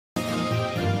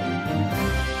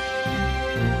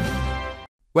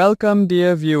Welcome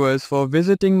dear viewers for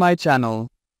visiting my channel.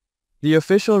 The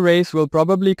official race will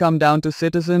probably come down to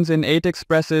citizens in 8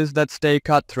 expresses that stay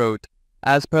cutthroat,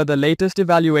 as per the latest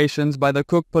evaluations by the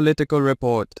Cook Political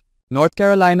Report. North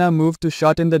Carolina moved to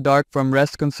shot in the dark from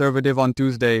rest conservative on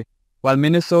Tuesday, while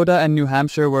Minnesota and New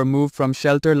Hampshire were moved from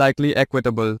shelter likely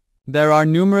equitable. There are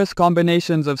numerous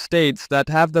combinations of states that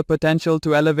have the potential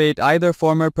to elevate either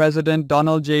former President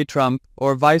Donald J. Trump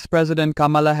or Vice President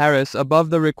Kamala Harris above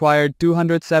the required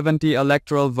 270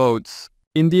 electoral votes.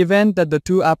 In the event that the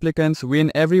two applicants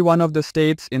win every one of the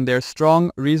states in their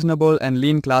strong, reasonable and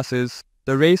lean classes,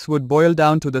 the race would boil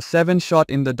down to the 7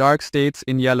 shot-in-the-dark states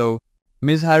in yellow.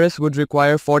 Ms. Harris would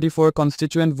require 44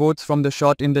 constituent votes from the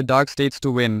shot-in-the-dark states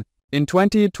to win. In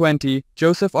 2020,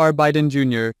 Joseph R. Biden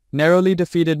Jr. narrowly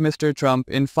defeated Mr. Trump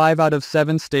in 5 out of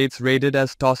 7 states rated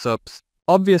as toss-ups.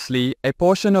 Obviously, a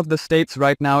portion of the states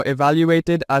right now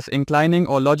evaluated as inclining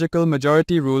or logical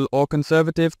majority rule or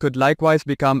conservative could likewise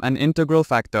become an integral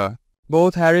factor.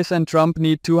 Both Harris and Trump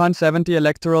need 270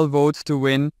 electoral votes to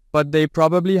win, but they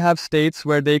probably have states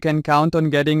where they can count on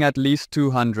getting at least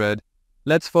 200.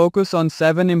 Let's focus on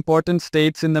 7 important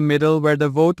states in the middle where the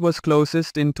vote was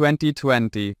closest in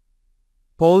 2020.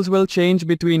 Polls will change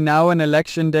between now and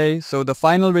election day, so the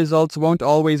final results won't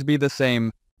always be the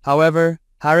same. However,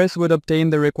 Harris would obtain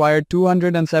the required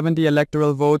 270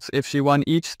 electoral votes if she won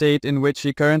each state in which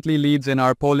she currently leads in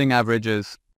our polling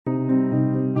averages.